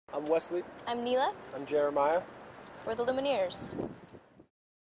I'm Wesley. I'm Neela. I'm Jeremiah. We're the Lumineers.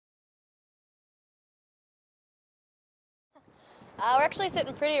 We're actually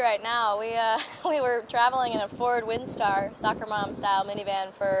sitting pretty right now. We were traveling in a Ford Windstar Soccer Mom style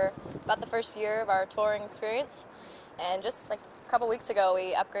minivan for about the first year of our touring experience, and just like a couple weeks ago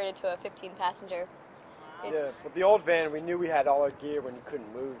we upgraded to a 15-passenger. Yeah, but the old van, we knew we had all our gear when you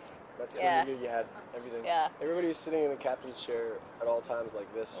couldn't move. That's when you knew you had everything. Yeah. Everybody was sitting in the captain's chair at all times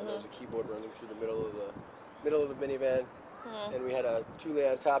like this, and there was a keyboard running through the middle of the minivan, and we had a tule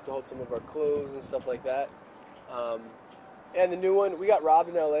on top to hold some of our clothes and stuff like that. And the new one, we got robbed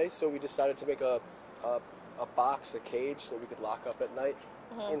in LA, so we decided to make a box, a cage that we could lock up at night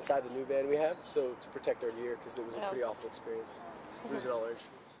inside the new van we have, so to protect our gear, because it was a pretty awful experience losing all our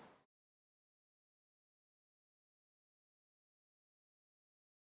instruments.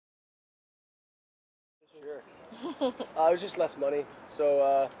 Sure. It was just less money,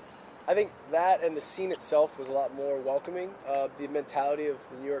 so I think that and the scene itself was a lot more welcoming. The mentality of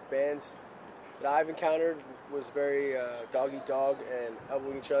the New York bands that I've encountered was very dog-eat-dog and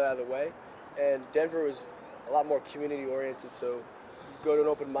elbowing each other out of the way. And Denver was a lot more community-oriented, so you'd go to an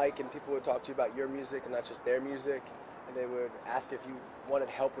open mic and people would talk to you about your music and not just their music, and they would ask if you wanted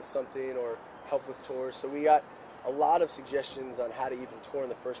help with something or help with tours. So we got a lot of suggestions on how to even tour in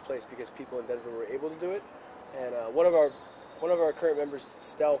the first place because people in Denver were able to do it. And one of our current members,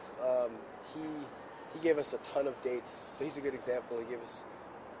 Stealth, he gave us a ton of dates, so he's a good example. He gave us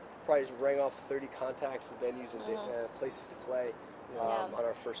probably rang off 30 contacts and venues and places to play on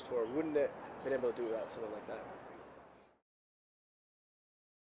our first tour. We wouldn't have been able to do it without something like that.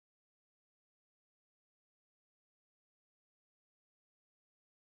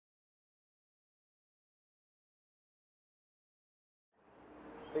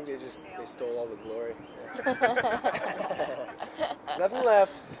 I think they stole all the glory. There's nothing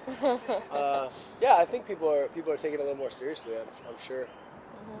left. Yeah, I think people are taking it a little more seriously. I'm sure.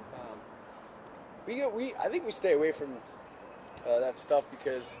 I think we stay away from that stuff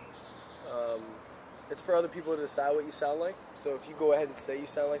because it's for other people to decide what you sound like. So if you go ahead and say you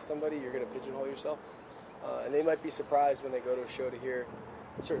sound like somebody, you're going to pigeonhole yourself. And they might be surprised when they go to a show to hear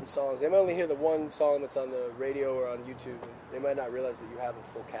certain songs. They might only hear the one song that's on the radio or on YouTube. They might not realize that you have a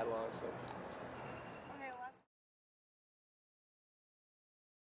full catalog. So.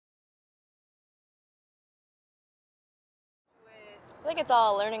 I think it's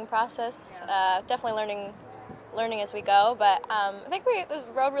all a learning process. Definitely learning as we go. But I think the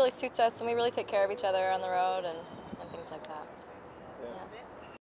road really suits us, and we really take care of each other on the road. And